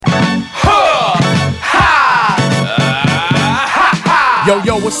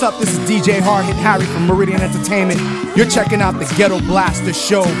Yo, what's up? This is DJ Hard Hit Harry from Meridian Entertainment. You're checking out the Ghetto Blaster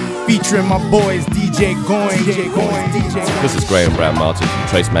Show, featuring my boys DJ Goin. This is Graham Brown Martin from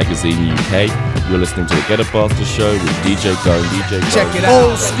Trace Magazine UK. You're listening to the Ghetto Blaster Show with DJ Goin. Check it out.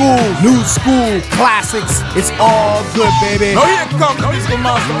 Old school, new school, classics. It's all good, baby. Now here comes Mr.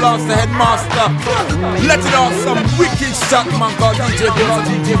 Master Blaster, Headmaster. Let it off some wicked shot, man, called DJ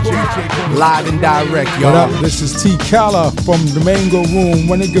Goin. Live and direct, y'all. What up? This is T. Calla from the Mango Room.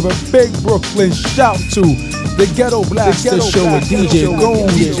 Want to give a big Brooklyn shout to the Ghetto Blaster Show with DJ Goin.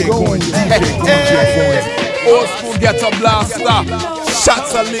 Old school Ghetto Blaster.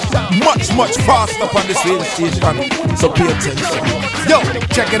 Shots are lit much faster on the same station. So pay attention. Yo,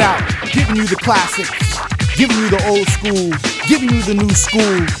 check it out. Giving you the classics, giving you the old school, giving you the new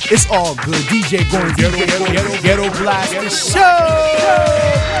school. It's all good. DJ Goin, Ghetto Blaster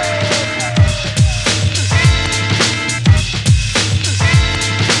Show.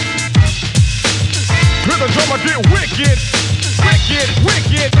 The drummer get wicked, wicked,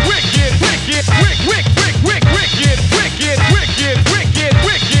 wicked, wicked, wicked, wicked, wicked, wicked, wicked, wicked, wicked,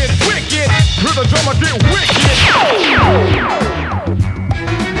 wicked, wicked. The drummer get wicked.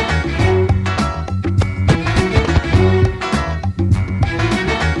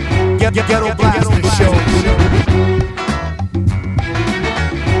 Ghetto Blaster Show.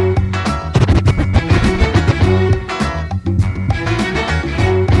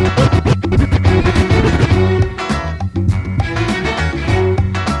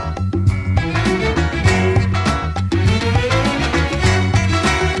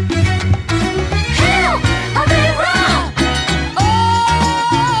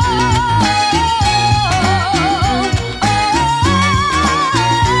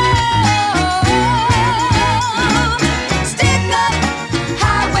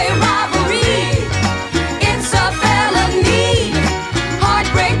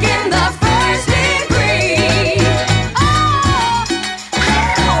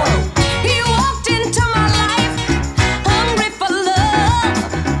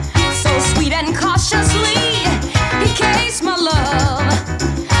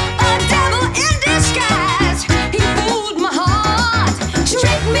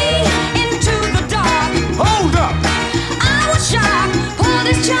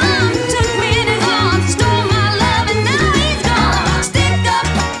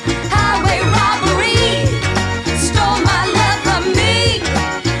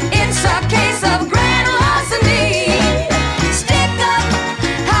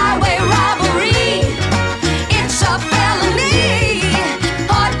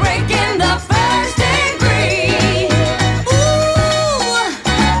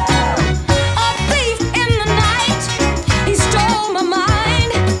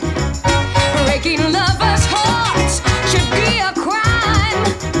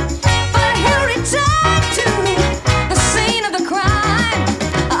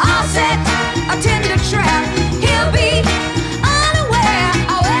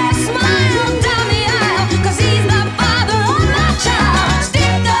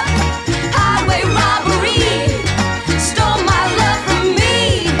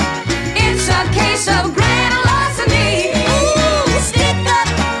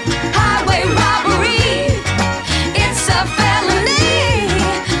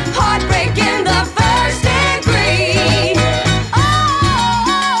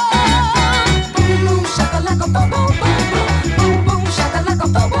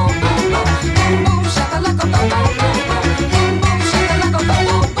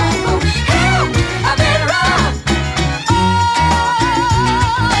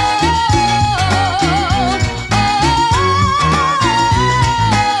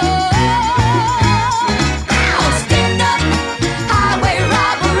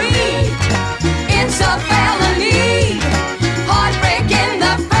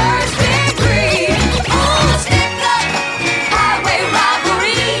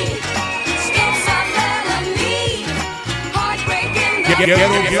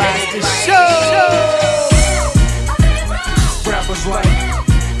 Ghetto Blaster Show. Rappers like,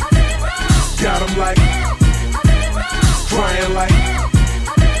 got them like, crying like,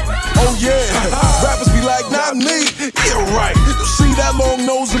 oh yeah. Rappers be like, not me. Yeah, right. You see that long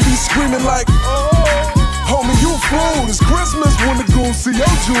nose and be screaming like, homie, you fool. It's Christmas when the goons see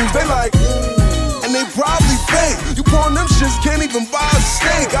your jewels. They like, and they probably fake. You pawn them shits, can't even buy a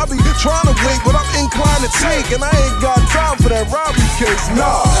steak. I be trying to wait, but I'm inclined to take. And I ain't got time for that robbery case.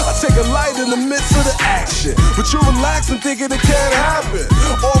 Nah, I take a light in the midst of the action. But you relax and thinking it can't happen.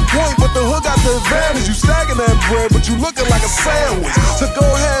 On point, but the hood got the advantage. You stacking that bread, but you looking like a sandwich. So go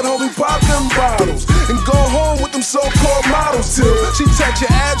ahead, homie, pop them bottles. And go home with them so-called models till she text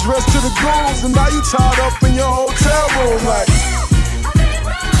boys to the goons, and now you tied up in your hotel room like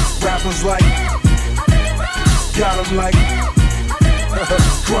rappers like, got 'em like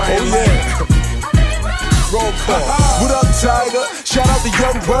crying like. Roll call. What up, Tiger? Shout out to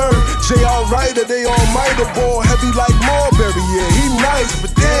Young Bird, J.R. Ryder, they all mighty ball heavy like Marbury. Yeah, he nice,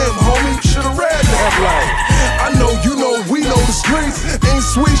 but damn, homie, should've read the headline. I know, you know, we know the streets ain't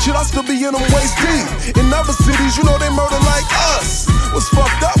sweet. Should I still be in them waist deep? In other cities, you know they murder like us. Was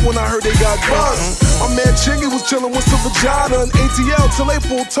fucked up when I heard they got buzzed. My man Chingy was chillin' with some vagina and ATL till they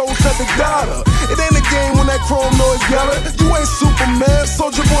pulled toes at the dollar. It ain't a game when that chrome noise yellin'. You ain't Superman,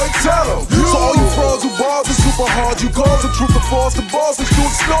 Soldier Boy, tell him. So all you frauds who bars are super hard. You cause the truth or false, the boss is to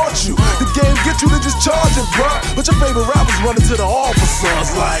extort you. The game get you to just charge it, bruh. But your favorite rappers running to the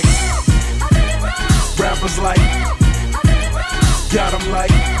officers like rappers like, got 'em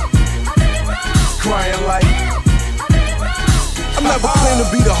like, crying like. I'm never claim to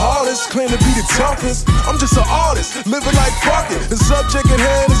be the hardest, claim to be the toughest. I'm just an artist, living like fuck it. The subject at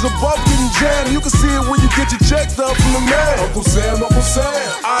hand is above getting jammed. You can see it when you get your checks up from the man. Uncle Sam,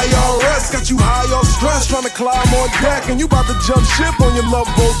 IRS got you high on stress, trying to climb on deck, and you about to jump ship on your love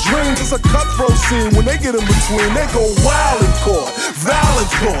boat dreams. It's a cutthroat scene. When they get in between, they go wild in court.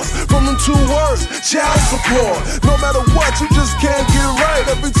 Violent force from them two words, child support. No matter what, you just can't get right.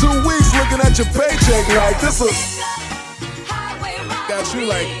 Every 2 weeks, looking at your paycheck like this is. Got you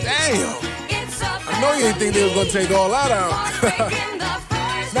like, damn. I know you didn't think they was gonna take all that out.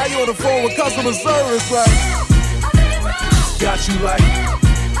 Now you on the phone with customer service like, got you like,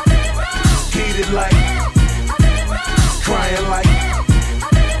 heated like, crying like.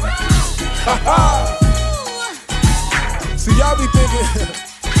 See, y'all be thinking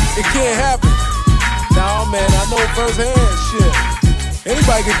it can't happen. Nah, man, I know firsthand shit.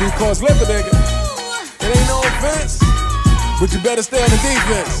 Anybody can do cause liquor, nigga. It ain't no offense. But you better stay on the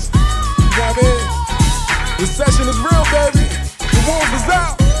defense. You know what I mean? The session is real, baby. The wolf is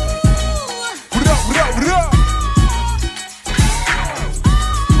out. What up, what up, what up?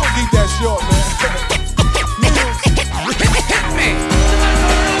 You gon' keep that short, man. Hit me.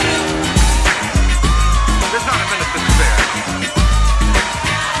 There's not a minute to spare.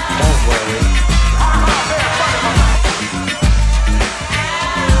 Don't worry.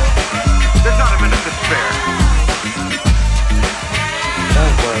 There's not a minute to spare.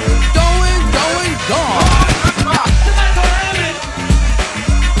 Gone.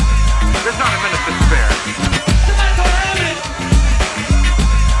 There's not a minute to spare.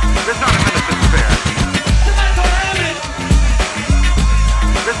 There's not a minute to spare.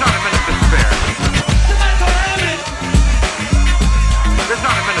 There's not a minute to spare. There's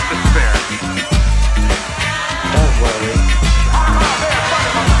not a minute to spare. Don't worry.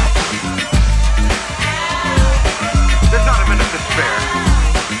 There's not a minute to spare.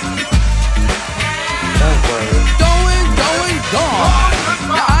 Gone.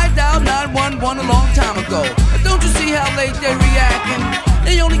 Now I dialed 911 a long time ago. Don't you see how late they reacting?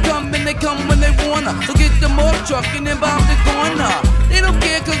 They only come and they come when they wanna. So get the morgue truck and then bomb the corner. They don't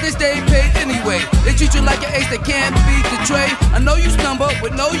care cause they stay paid anyway. They treat you like an ace that can't beat the tray. I know you stumble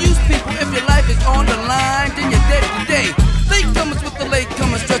with no use people. If your life is on the line, then you're dead today. Latecomers with the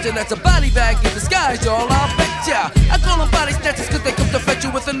latecomers stretcher, that's a body bag in disguise, y'all, I'll bet ya. I call them body snatchers cause they come to fetch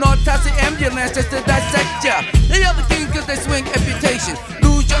you with an autopsy ambulance just to dissect ya. They are the king cause they swing amputation.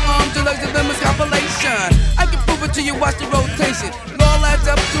 Lose your arms and legs and limbs compilation. I can prove it to you, watch the rotation. It all adds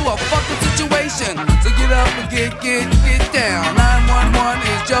up to a fucking situation. So get up and get down. 911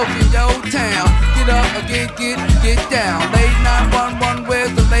 is joking your town. Get up and get down. Late 911,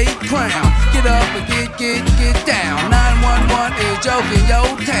 where's the late crown? Get up and get down. 911 is joking your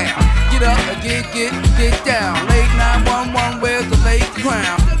town. Get up and get down. Late 911, where's the late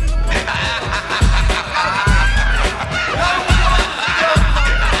crown?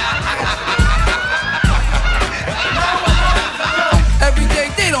 Every day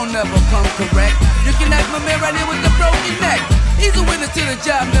they don't never come correct. You can ask my man right here with the broken neck. He's a witness to the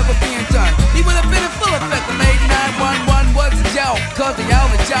job never being done. He would have been in full effect when late 911 was a joke, cause they all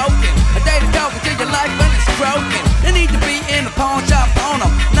are joking. A day to talk until your life when it's broken. They need to be in the pawn shop on them.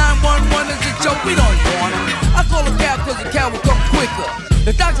 911 is a joke, we don't want them. I call a cab cause the cab will come quicker.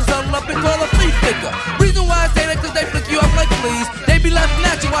 The doctors huddle up and call a flea flicker. Reason why I say that cause they flick you off like fleas. They be laughing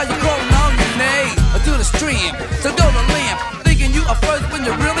at you while you're crawling on your knees. Or to the stream, so go to limp. Thinking you are first when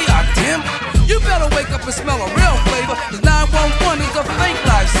you really are dim. You better wake up and smell a real flavor, cause 911 is a fake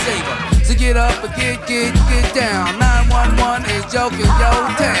lifesaver. So get up and get down. 911 is joking your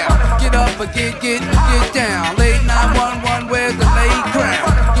town. Get up and get down. Late 911, where's the late crown?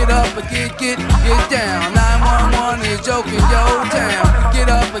 Get up and get down. 911 is joking your town. Get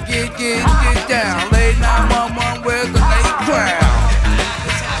up and get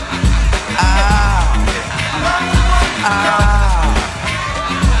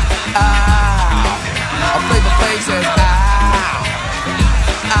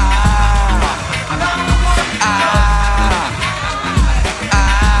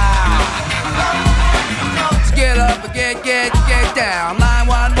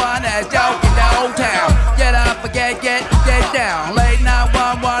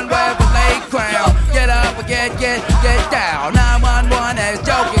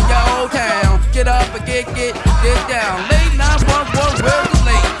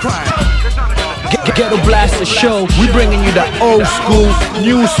Ghetto Blaster Show. We bringing you the old school,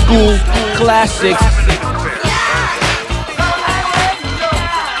 new school, classics.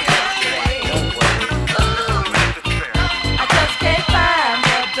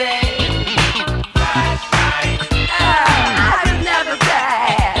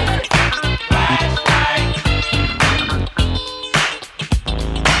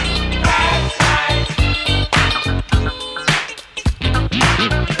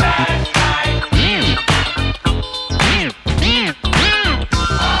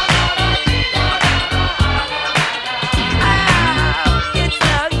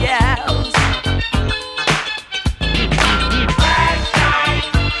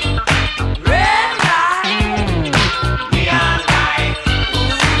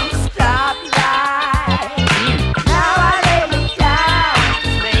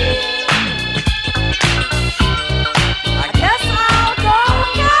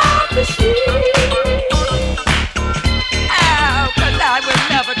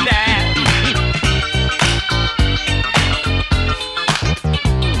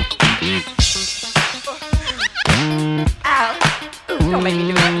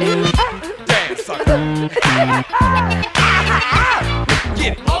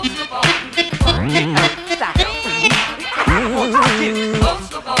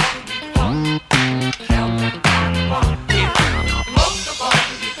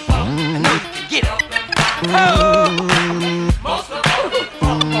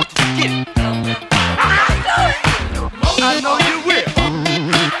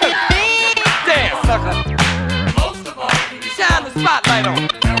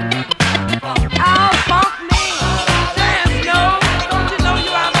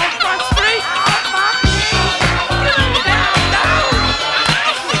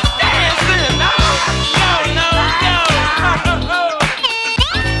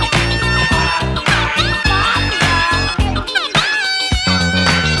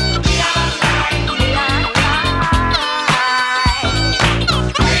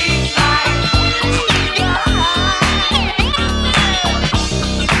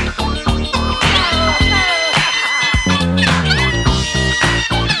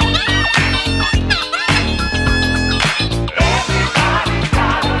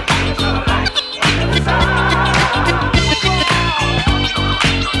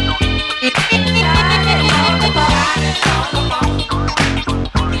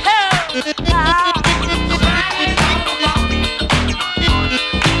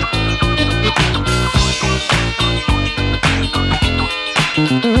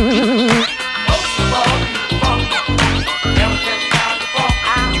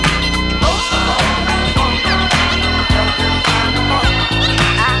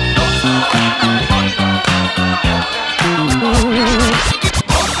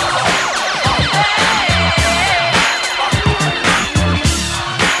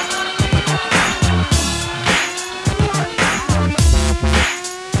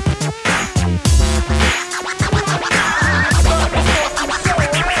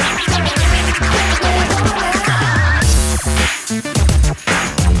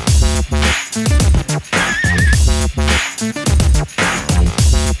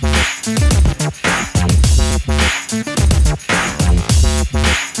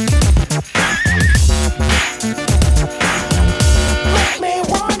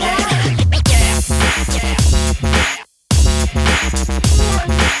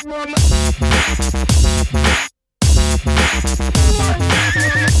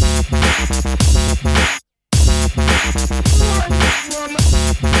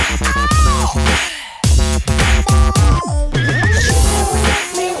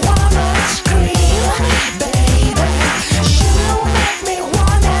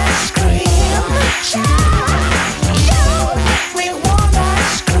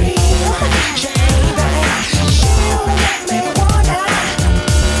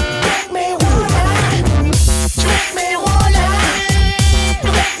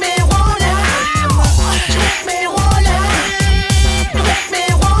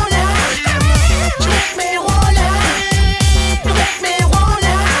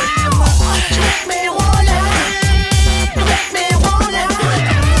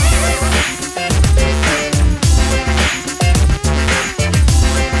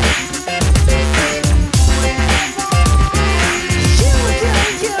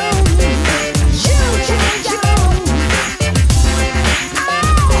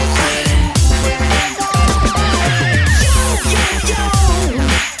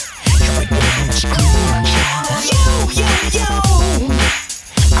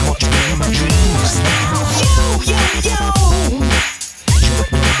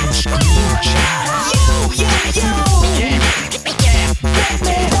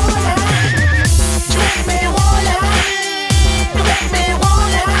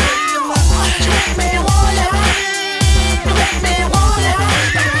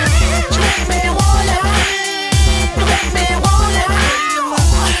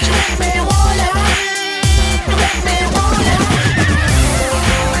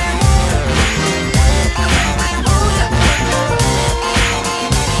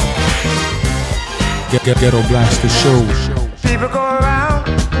 Ghetto Blaster Show. People go around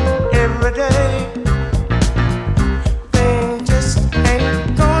every day. Things just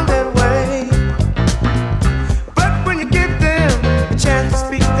ain't going their way. But when you give them a chance to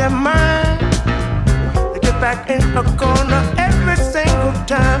speak their mind, they get back in a corner every single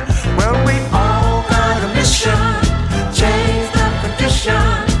time. Well, we all got a mission, change the condition.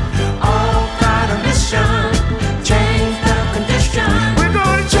 All got a mission, change the condition. We're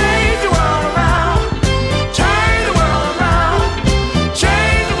gonna change the world around, change the world around,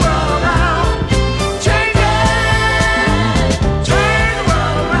 change the world around, change it, change the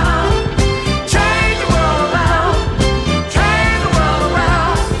world around, change the world around, change the world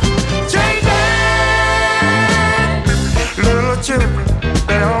around, change it. Little children,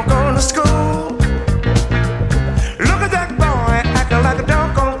 they all going to school. Look at that boy acting like a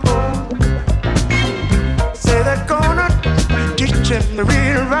doggone fool. Say they're gonna teach him to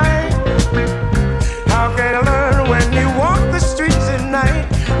read and write. How can I learn when he walk the streets at night?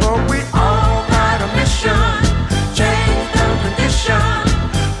 Well, we all got a mission, change the condition.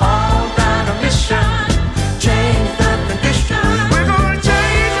 All got a mission, change the condition. We're gonna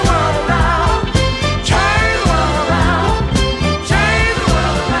change the world around, change the world around, change the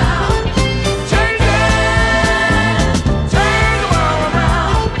world around, change it, change the world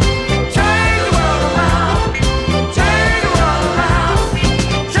around, change the world around, change the world around,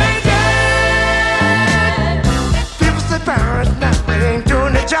 change it. People say parents now they ain't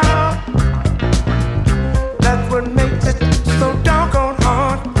doing their job. That's what makes it so doggone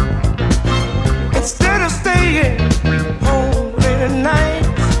hard. Instead of staying home late at night,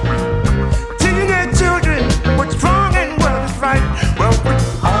 teaching their children what's wrong and what is right. Well, we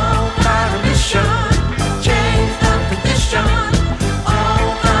all got a mission, change the condition. All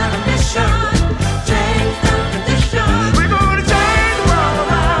got a mission, change the condition. We're gonna change the world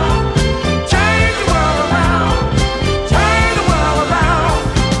around, change the world around, change the world around,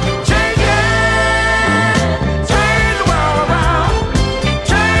 change it, change the world around,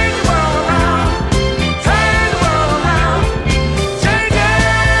 change the world around, change the world around, change it,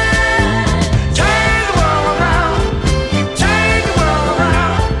 change the world around, change the world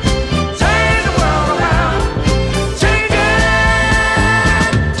around, change the world around, change it,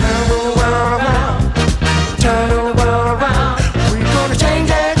 turn the world around, turn the world around. We're gonna change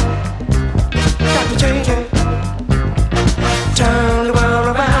it, got to change it. Turn the world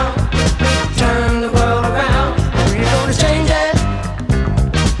around, turn the world around. We're gonna change it,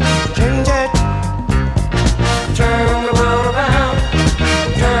 change it. Turn the world around,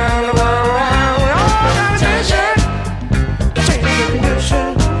 turn the world around. We all gotta change it, change the condition.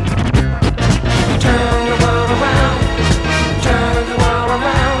 Turn the world around, turn the world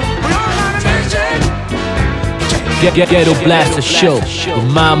around. We all gotta change it. Ghetto Blaster Show with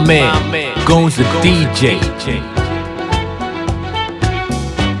my man, Goons the DJ.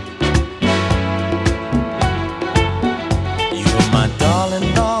 You're my darling,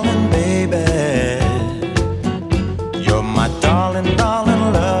 darling baby. You're my darling, darling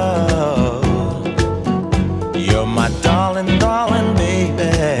love. You're my darling, darling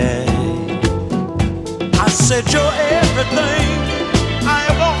baby. I said you're everything I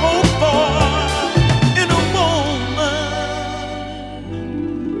ever hoped for in a woman.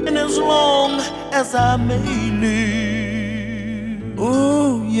 And as long as I may live,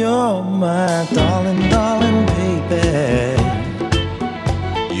 ooh, you're my darling, darling baby.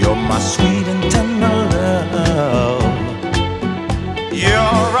 You're my sweet and tender love.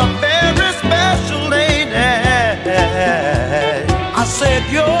 You're a very special lady. I said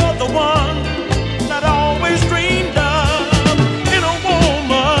you're the one that I always dreamed of in a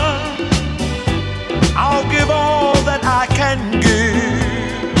woman. I'll give all that I can give.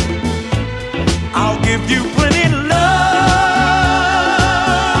 I'll give you plenty love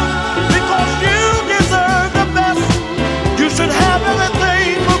because you deserve the best. You should have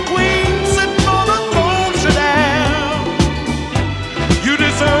everything a queen sitting on a throne should have. You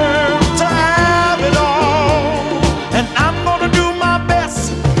deserve to have it all, and I'm gonna do my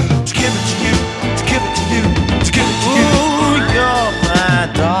best to give it to you, to give it to you, to give it to you. Ooh, you're my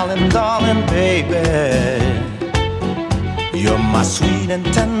darling, darling baby. You're my sweet and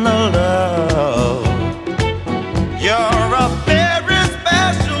tender love. You're a very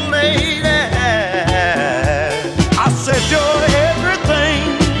special lady. I said you're everything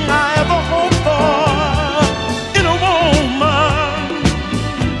I ever hoped for in a woman.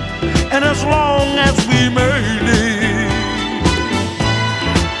 And as long as we may live,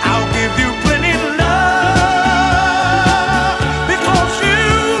 I'll give you plenty love because you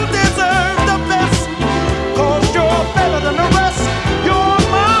deserve the best. 'Cause you're better than the rest. You're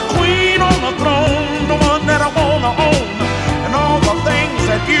my queen on the throne.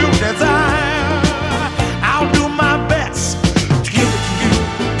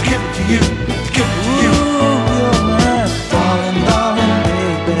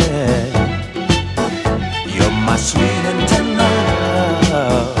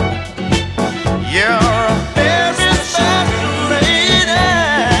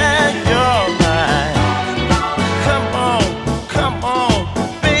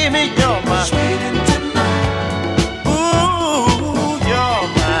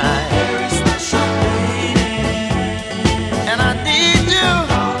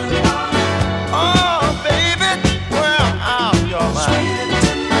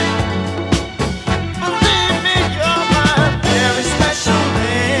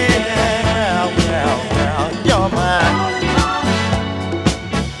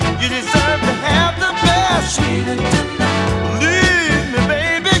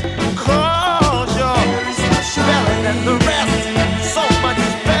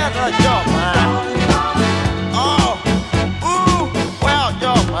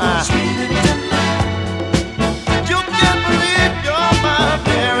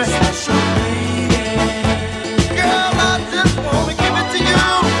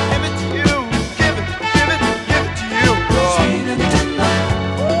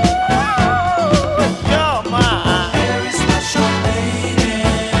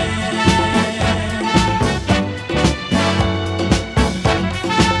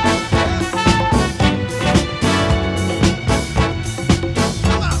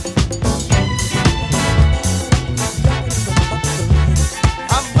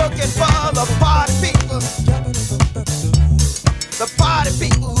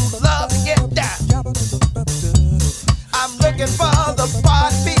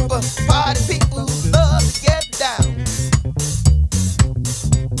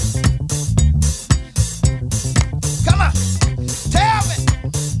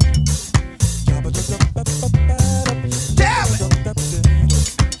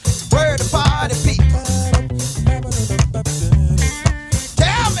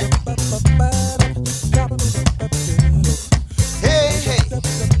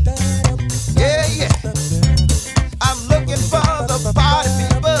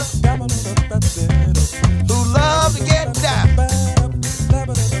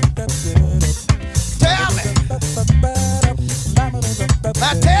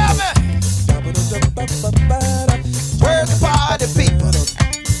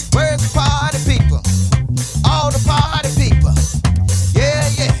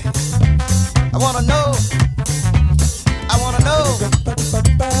 wanna know. I wanna know.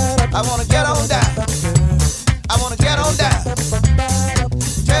 I wanna get on down. I wanna get on down.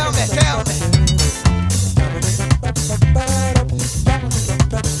 Tell me, tell me.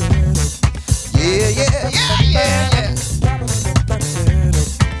 Yeah, yeah, yeah, yeah, yeah.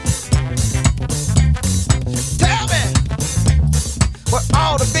 Tell me where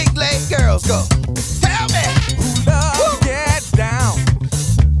all the big leg girls go. Tell me who loves get down.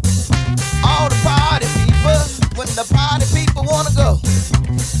 All the party people, when the party people wanna go.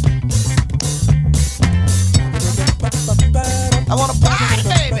 I wanna party,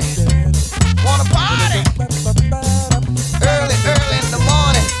 baby. Wanna party. Early, early in the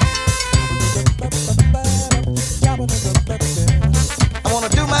morning. I wanna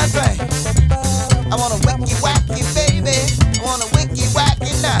do my thing. I wanna wicky wacky, baby. I wanna wicky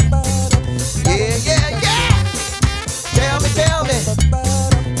wacky now. Yeah, yeah, yeah. Tell me.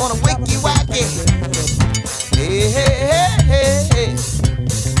 Wanna wicky wacky. Hey, hey, hey, hey, hey.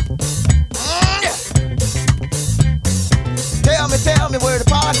 Yeah. Tell me where the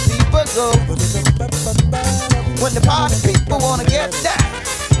party people go. When the party people wanna get down.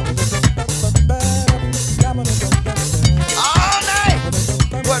 All night,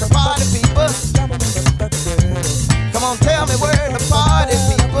 where the party people. Come on, tell me where the party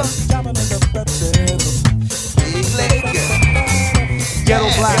people. Big leg girl. Ghetto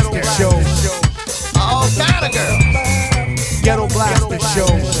Blaster Show. All kind of girls. Ghetto Blaster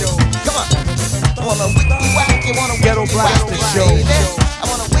Show. Come on. I wanna wicky wacky, wanna wicky Ghetto Blaster wacky, Show. baby. I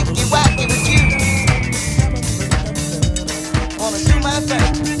wanna wicky wacky with you. Wanna do my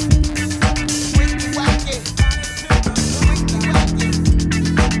thing. Wicky wacky. Wicky wacky.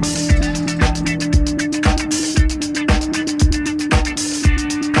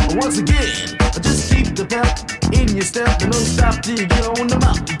 Once again, just keep the pep in your step and don't stop till you get on the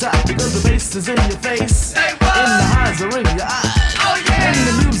mountaintop. Because the bass is in your face and the highs are in your eyes. And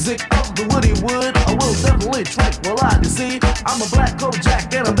the music of the Woody Wood will definitely tranquilize. You see, I'm a black coat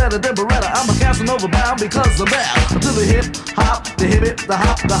jack and I'm better than Beretta. I'm a Casanova bound because I'm bound to the hip hop, the hip, the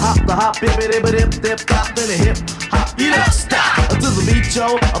hop, the hop, the hop, hip, hip, hip, hip, hop, then the hip hop. You don't stop until the beat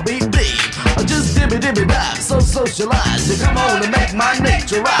yo, a beat beat. Just dibby dibby dive, so socialize. You come on and make my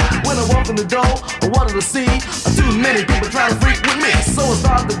nature right. When I walk in the door, I wanted to see too many people trying to freak with me. So I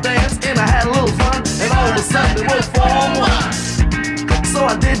started to dance and I had a little fun, and all of a sudden it was form one. So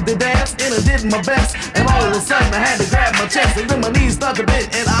I did the dance and I did my best, and all of a sudden I had to grab my chest, and then my knees start to bend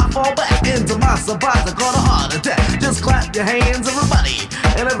and I fall back. Into my surprise, I caught a heart attack. Just clap your hands, everybody,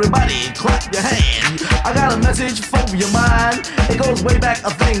 and everybody clap your hands. I got a message for your mind. It goes way back,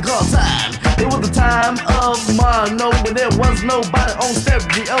 a thing called time. It was the time of mono when there was nobody on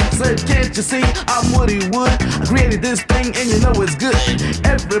stereo. Said, can't you see I'm Woody Wood? I created this thing and you know it's good.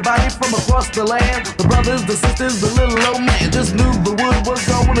 Everybody from across the land, the brothers, the sisters, the little old man, just knew the wood was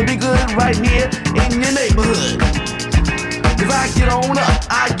gonna be good right here in your neighborhood. Cause I get on up,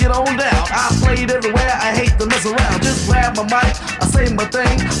 I get on down. I played everywhere, I hate to mess around. Just grab my mic, I say my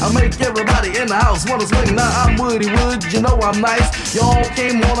thing, I make everybody in the house wanna swing. Now I'm Woody Wood, you know I'm nice. Y'all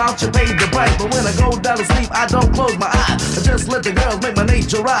came on out, you paid the price. But when I go down to sleep, I don't close my eyes. I just let the girls make my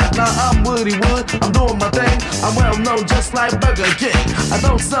nature rise. Now I'm Woody Wood, I'm doing my thing. I'm well known just like Burger King. I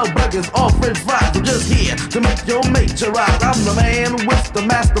don't sell burgers or french fries, I'm just here to make your nature rise. I'm the man with the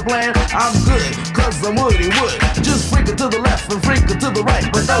master plan. I'm good, cause I'm Woody Wood. Just freak it to the left and freak it to the right,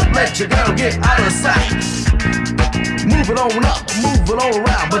 but don't let your girl get out of sight. Move it on up, move it all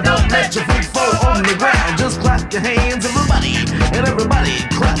around, but don't let your freak fall on the ground. Just clap your hands, everybody, and everybody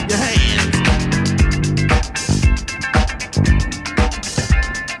clap your hands.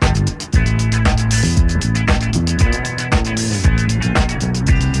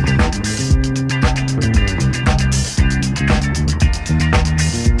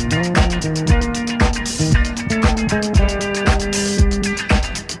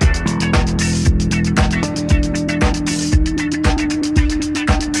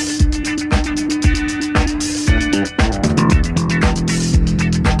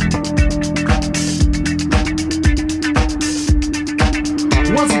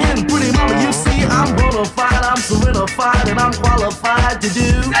 And I'm qualified to do.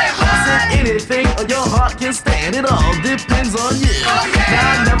 I said anything your heart can stand. It all depends on you.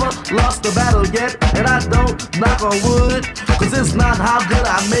 Now I never lost a battle yet, and I don't knock on wood. Cause it's not how good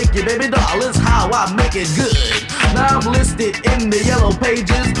I make it, baby doll, it's how I make it good. Now I'm listed in the yellow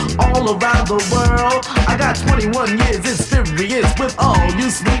pages all around the world. I got 21 years experience with all you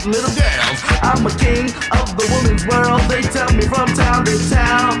sweet little girls. I'm a king of the woman's world. They tell me from town to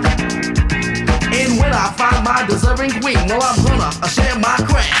town. And when I find my deserving queen, well, I'm gonna share my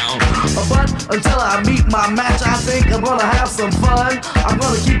crown. But my match, I think I'm gonna have some fun. I'm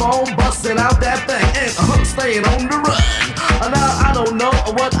gonna keep on busting out that thing and staying on the run. Now I don't know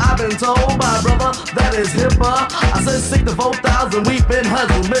what I've been told by a brother that is hipper. I said 64,000 weeping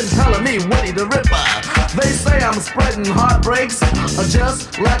husbands been telling me Woody the Ripper. They say I'm spreading heartbreaks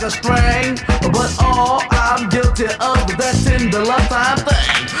just like a string, but all I'm guilty of is that tender love time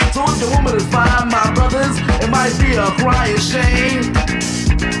thing. So if the woman is fine, my brothers, it might be a crying shame,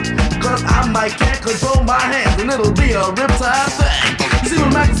 cause I might can't control my hands and it'll be a riptide thing. You see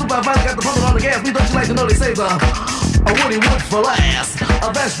when Mac and Supervisor got the pumping on the gas, me don't you like to know they say a Woody Wood for last.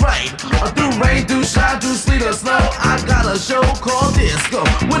 That's right. Through rain, through shine, through sleet or snow, I got a show called Disco.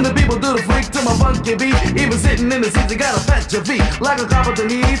 When the people do the freak to my funky beat, even sitting in the seats, you gotta fetch your feet. Like a carpenter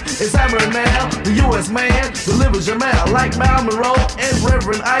needs, it's hammering now. The U.S. man delivers your mail. Like Mal Monroe and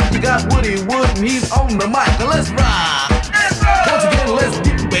Reverend Ike, you got Woody Wood and he's on the mic. Now let's rock. Once again, let's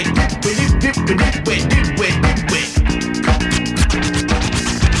dip it, dip it, dip it, dip it, dip it, dip it.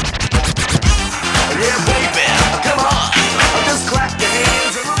 Yeah, baby, come on. Just clap your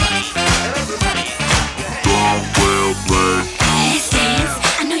hands, everybody. Let's dance.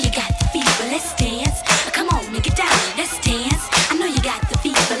 I know you got the feet, but let's dance. Come on, nigga, down. Let's dance. I know you got the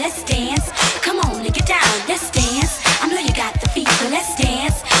feet, but let's dance. Come on, nigga, down. Let's dance. I know you got the feet, but let's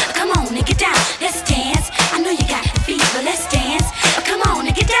dance. Come on, nigga, down. Let's dance. I know you got the feet, but let's dance. Come on,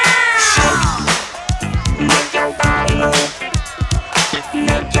 nigga, down. Make your body move.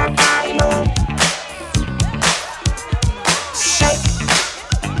 Make your body move.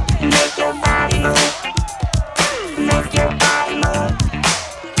 Make your body move. Make your body move.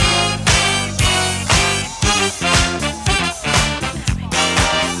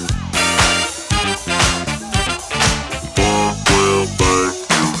 Will make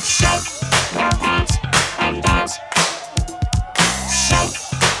you shake your pants and dance. Shake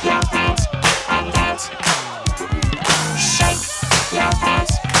your pants and dance. Shake your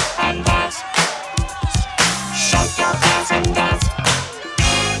pants and dance. Shake your pants and dance.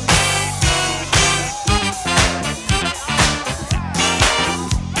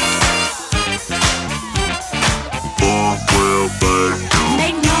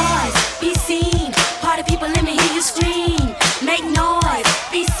 Make noise, be seen. Party people, let me hear you scream. Make noise,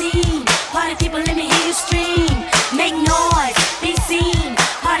 be seen. Party people, let me hear you scream. Make noise, be seen.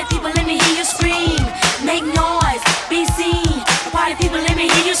 Party people, let me hear you scream. Make noise, be seen. Party people, let me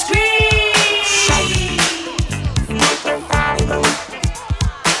hear you scream. Make your body move.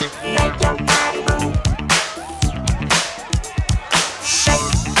 Make your body move. Shake.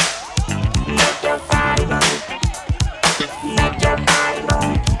 Make your body move. Make your body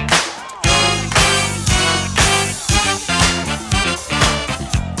move.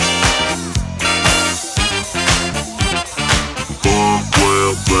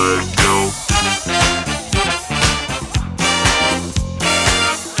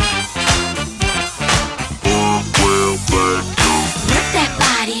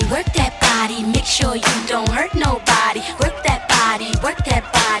 Work that body, make sure you don't hurt nobody. Work that body,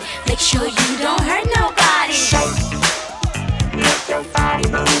 make sure you don't hurt nobody. Make your body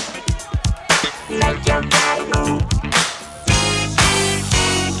move. Make your body move.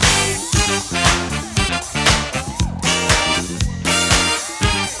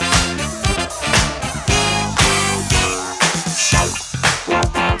 Shake your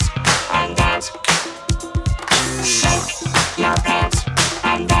pants and dance. Shake your pants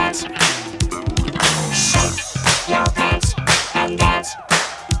and dance. Shake your pants and dance.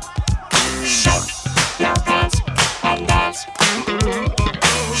 Shake your pants and dance.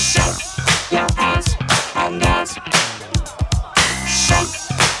 Shake your pants and dance. Shake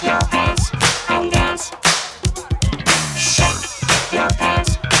your pants and dance. Shake your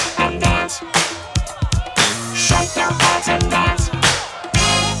pants and dance. Shake your pants and dance.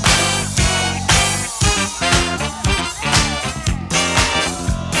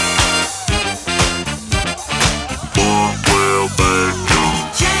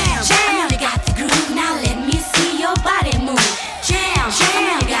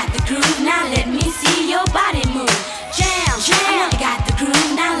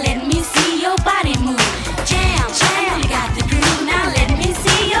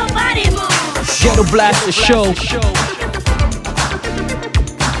 Ghetto Blaster Show.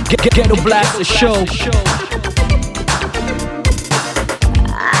 Ghetto Blaster Show.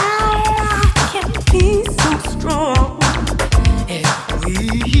 I can be so strong if we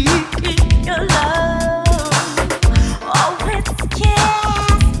keep your love. Oh, it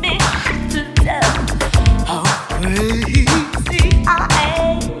scares me to death how crazy I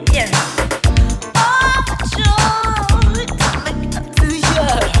am. Oh, but you're coming up to you.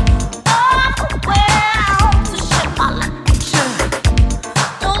 Oh, well.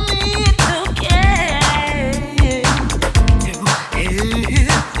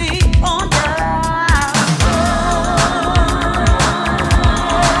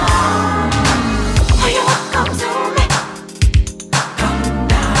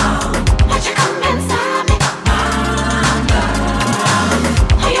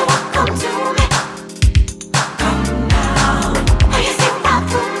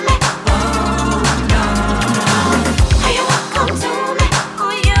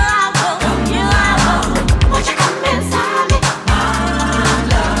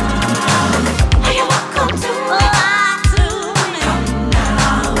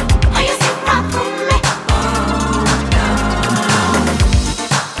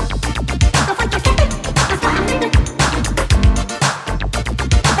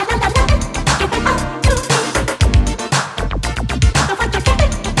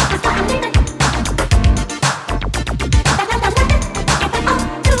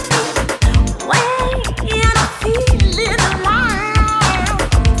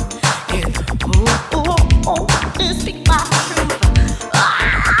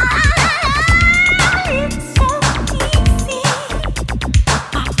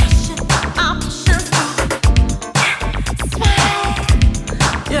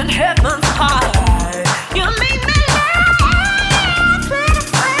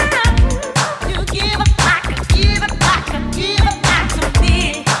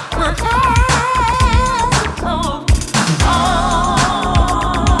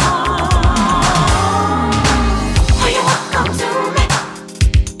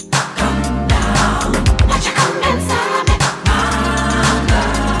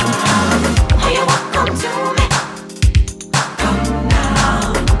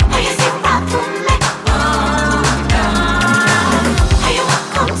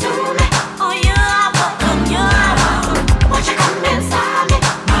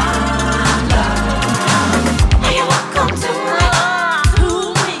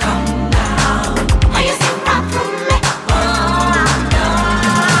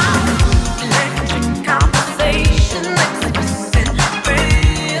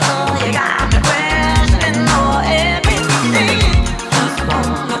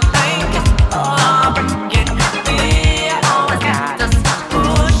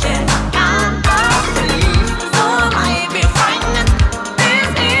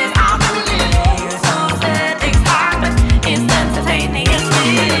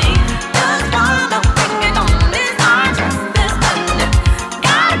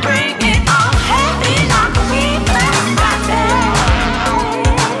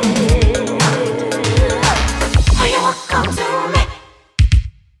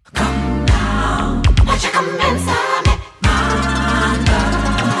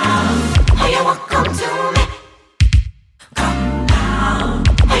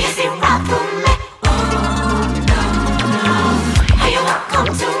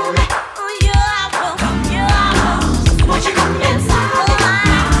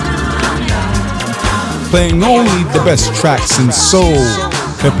 playing only the best tracks in soul,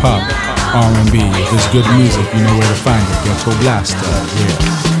 hip hop, R&B. If it's good music, you know where to find it. Ghetto Blaster,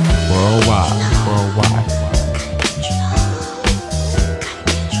 yeah. Worldwide.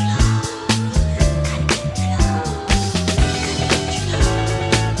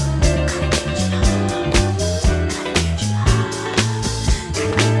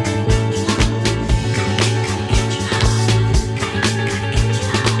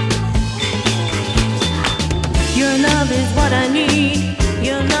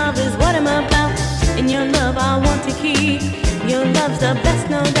 The best,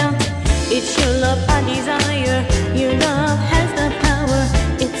 no doubt. It's your love I desire. Your love has the power.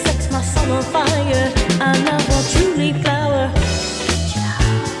 It sets my soul on fire. Our love will truly flower.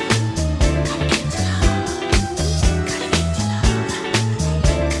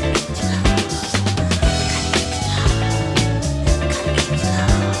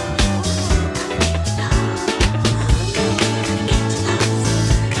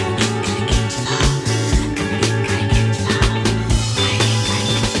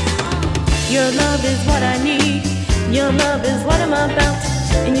 Your love is what I need. Your love is what I'm about.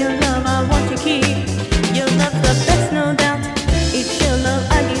 And your love I want to keep. Your love's the best, no doubt. It's your love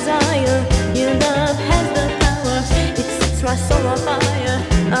I desire. Your love has the power. It sets my soul on fire.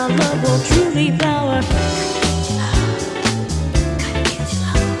 Our love will truly flower.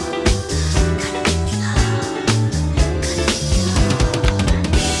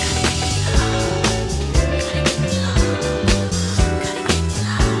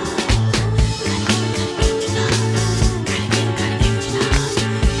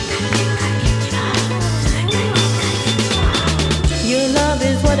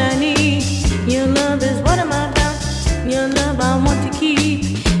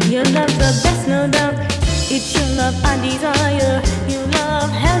 Your love's the best, no doubt. It's your love I desire. Your love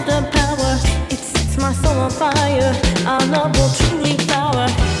has the power. It sets my soul on fire. Our love will truly flower.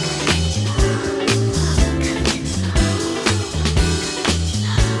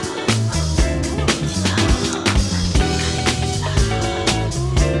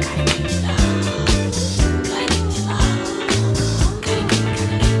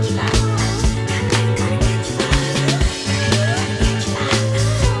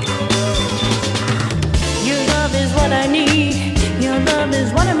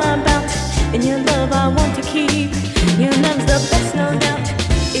 And your love I want to keep. Your love's the best, no doubt.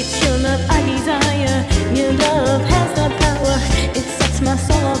 It's your love I desire. Your love has the power. It sets my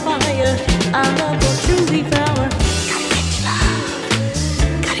soul on fire. Our love will truly flower. Gotta get your love.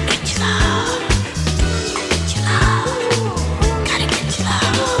 Gotta get your love. Gotta get your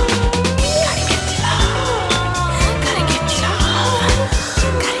love. Gotta get your love. Gotta get your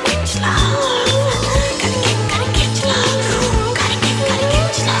love. Gotta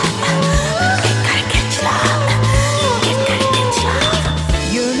get your love. Gotta get your love. Gotta get your love.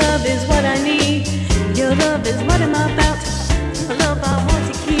 Your love is what I'm about. A love I want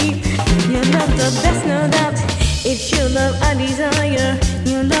to keep. Your love's the best, no doubt. It's your love I desire.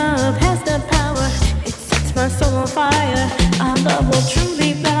 Your love has the power. It sets my soul on fire. Our love will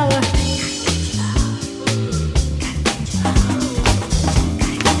truly flower.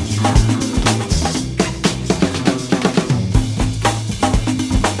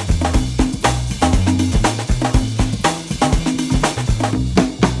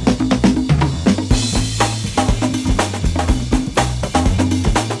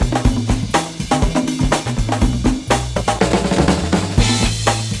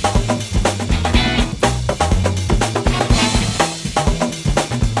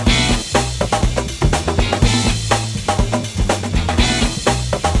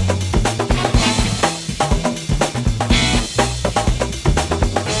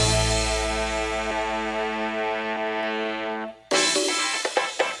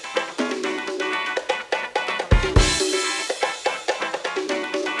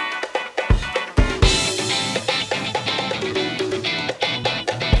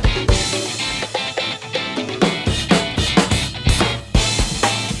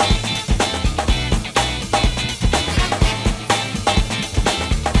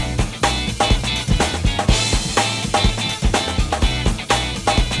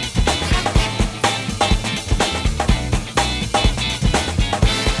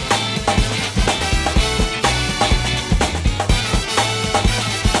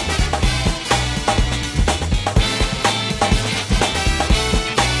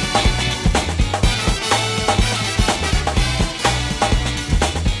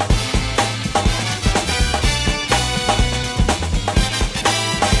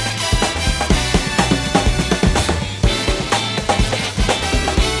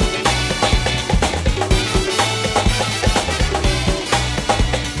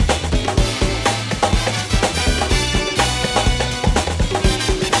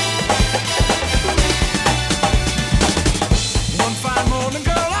 morning,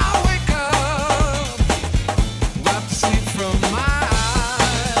 girl, I wake up, wipe the sleep from my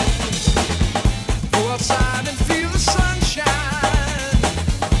eyes, go outside and feel the sunshine,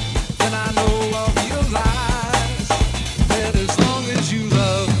 then I know I'll realize that as long as you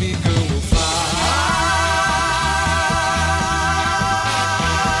love me, girl, we'll fly.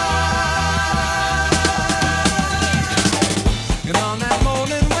 And on that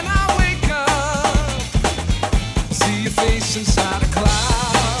morning when I wake up, see your face inside a cloud,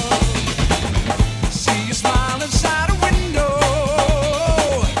 see you smile inside a window,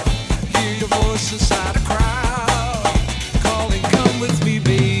 hear your voice inside a crowd, calling, come with me,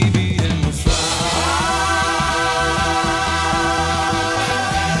 baby, and we'll fly.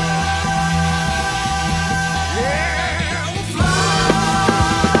 Yeah, we'll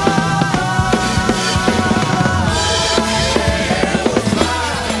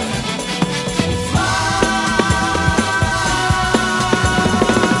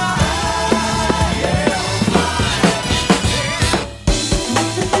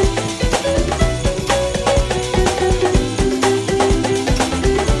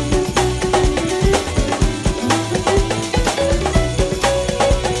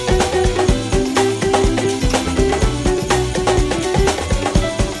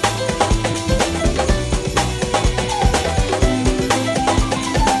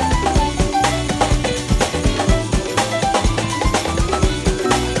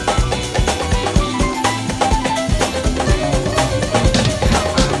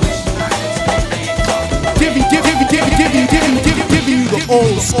Giving you the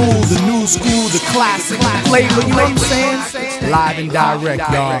old school, the new school, the classic flavor, you know what I'm saying? Live and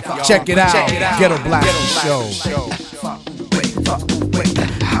direct, y'all. Check it out. Ghetto Blaster Show.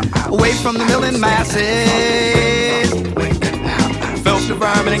 Away from the milling masses, filter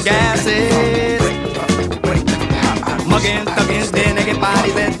vermin and gases, mugging, thugging, dead naked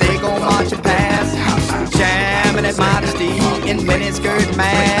bodies as they go marching past, jamming at modesty in miniskirt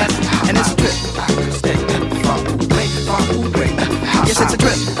mask, and it's a trip. Yes, it's a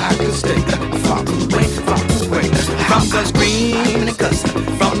trip. From the screaming and cussing,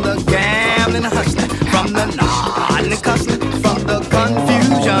 from the gambling and hustling, from the nodding and cussing, from the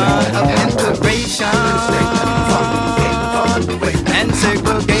confusion of integration and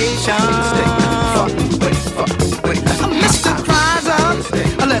segregation. Mr. Cries up,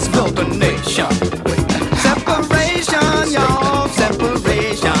 let's build a nation. Separation, y'all.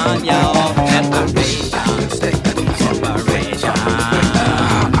 Separation, y'all. Separation. Separation.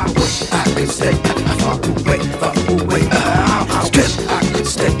 I wish I could stay far away, far away. Trip, I could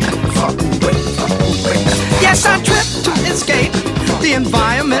stay far away, far away. Yes, I trip to escape the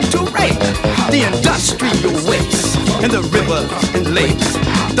environmental rape, the industrial waste, and the rivers and lakes,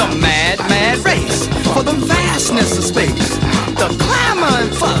 the mad, mad race for the vastness of space, the clamor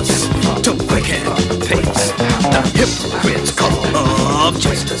and fuss to quicken pace, the hypocrites call of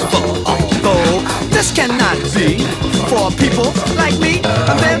justice for all. Though this cannot be for people like me,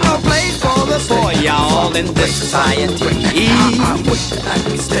 there's no place for the poor, y'all, in this society. I wish I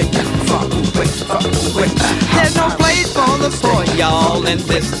could stay far away, far away. There's no place for the poor, y'all, in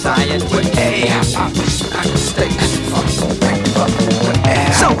this society. I wish I could stay far away, far away.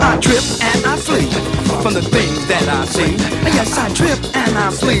 So I trip and I flee from the things that I see. Yes, I trip and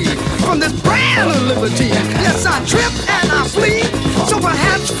I flee from this brand of liberty. Yes, I trip and I flee. So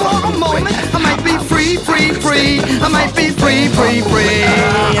perhaps for a moment I might be free, free, free. I might be free, free, free.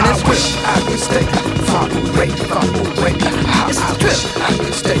 And it's trip. I could stay far away, far away. It's a trip. I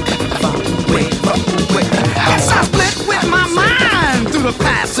could stay far away, far away. Yes, I split with my mind through the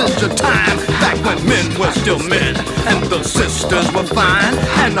passage of time, back when men were still men and the sisters were fine,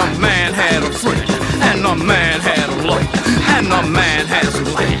 and a man had a friend, and a man had a love, and a man has a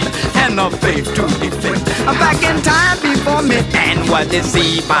land, and a faith to defend. I'm back in time before men and were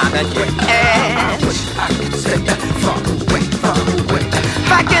deceived by the jet. I could stay far away, far away.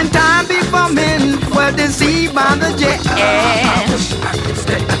 Back in time before men were deceived by the jet. I could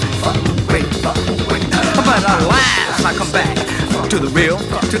stay far away, far away. But alas, I come back to the real,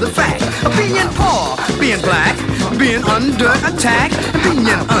 to the fact of being poor, being black, being under attack, being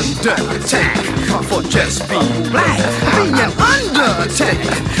under attack for just being black, being under attack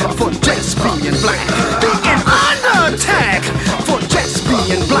for just being black, being under attack for just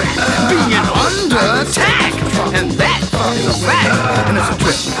being black, being under attack, and that is a fact, and it's a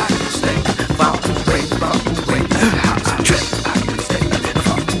trip. Far away, far away. It's a trip.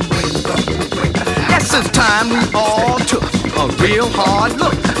 Yes, it's time we all took a real hard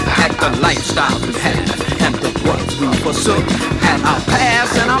look at the lifestyles we had and the ones we forsook, at our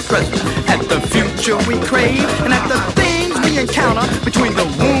past and our present, at the future we crave, and at the things we the encounter between the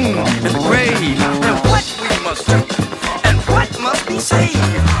womb and the grave, and what we must do, and what must be said,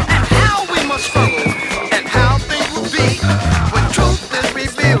 and how we must struggle, and how things will be when truth is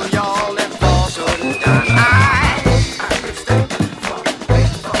revealed, y'all, and falsehood is done.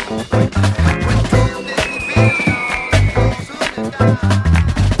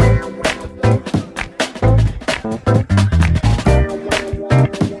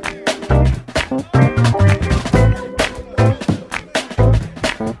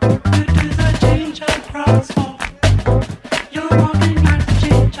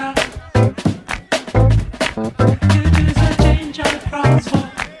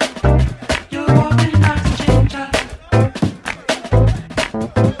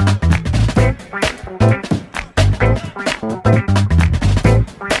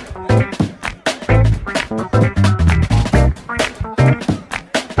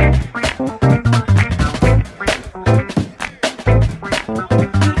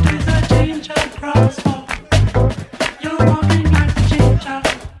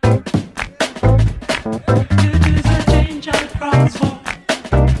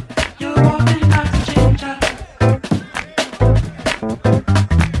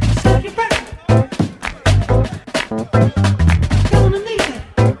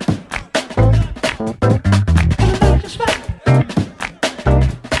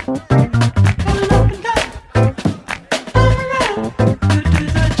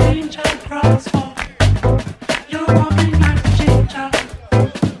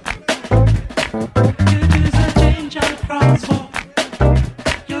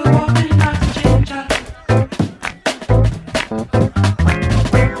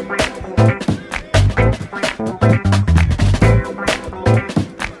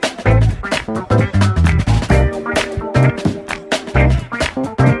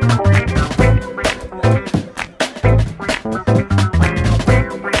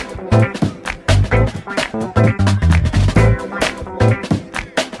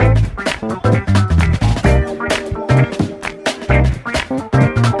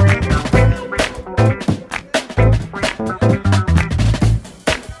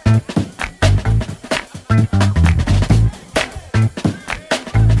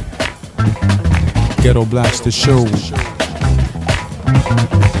 Ghetto Blaster Show.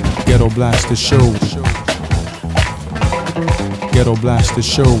 Ghetto Blaster Show. Ghetto Blaster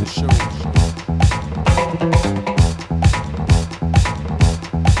Show.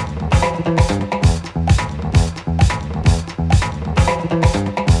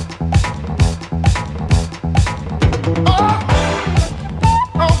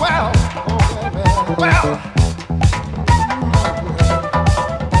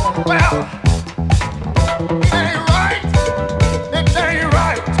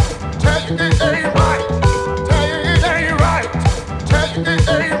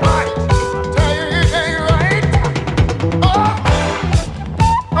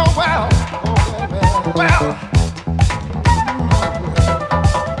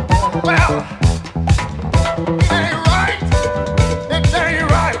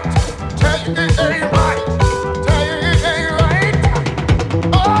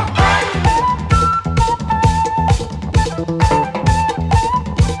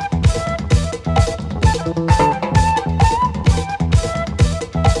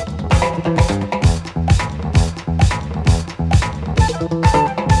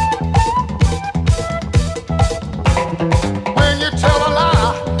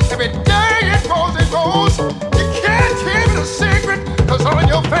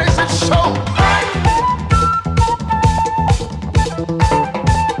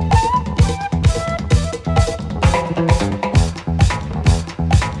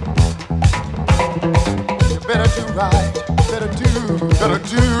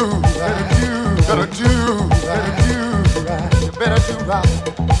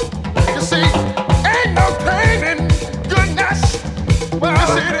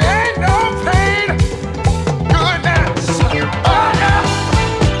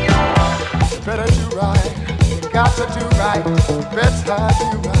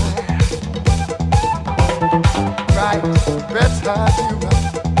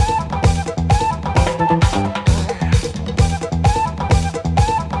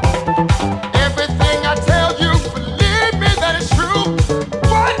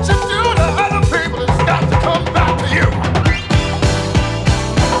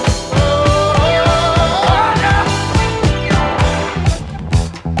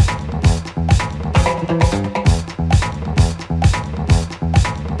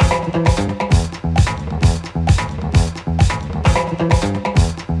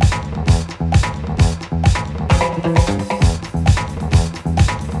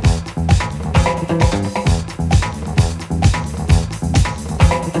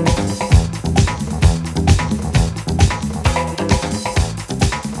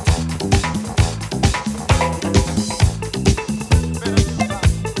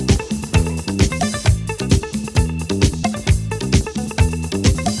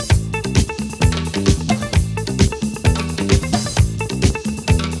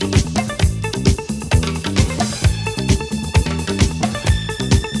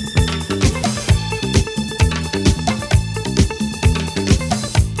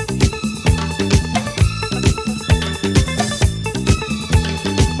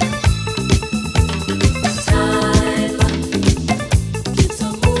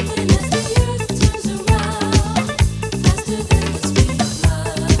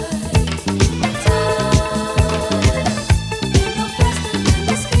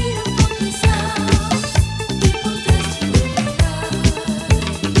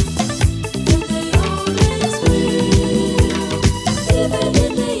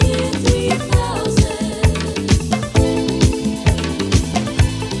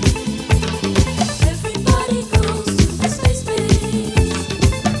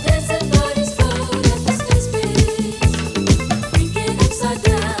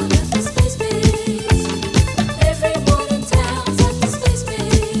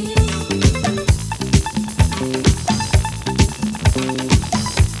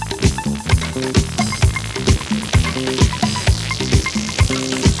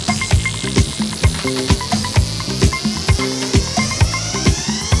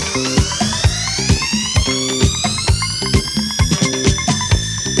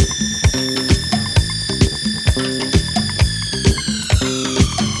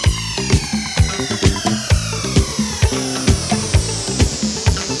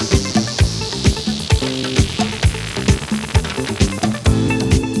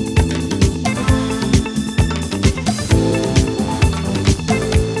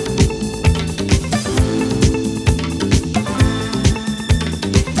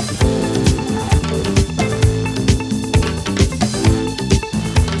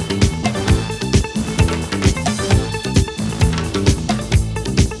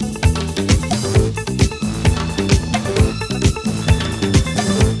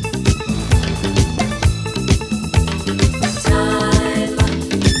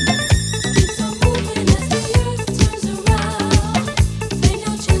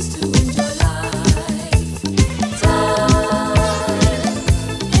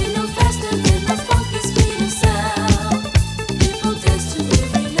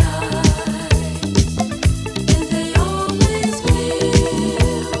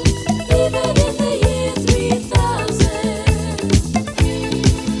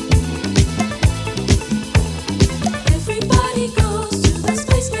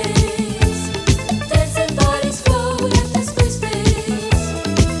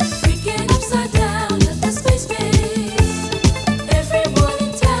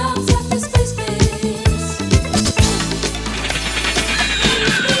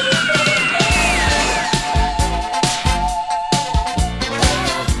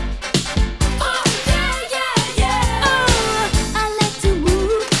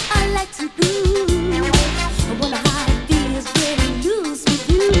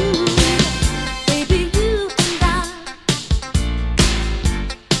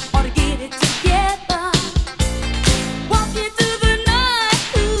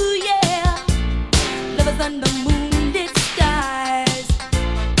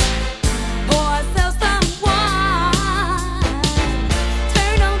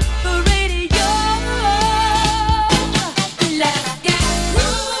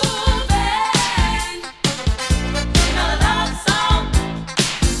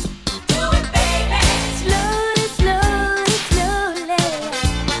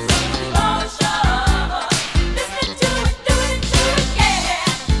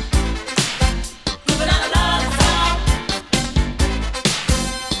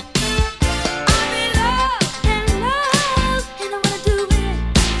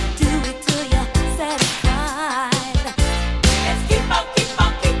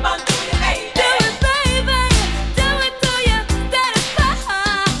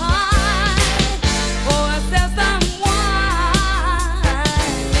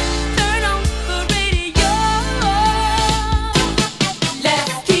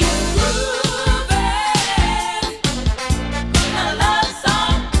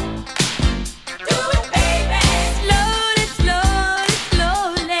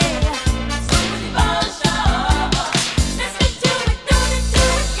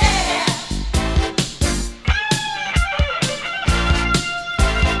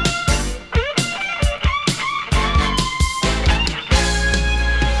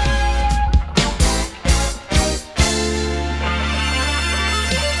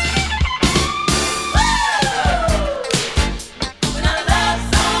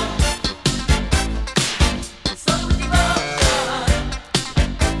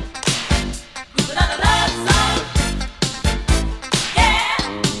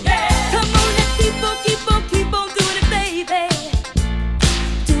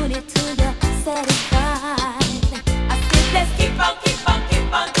 said it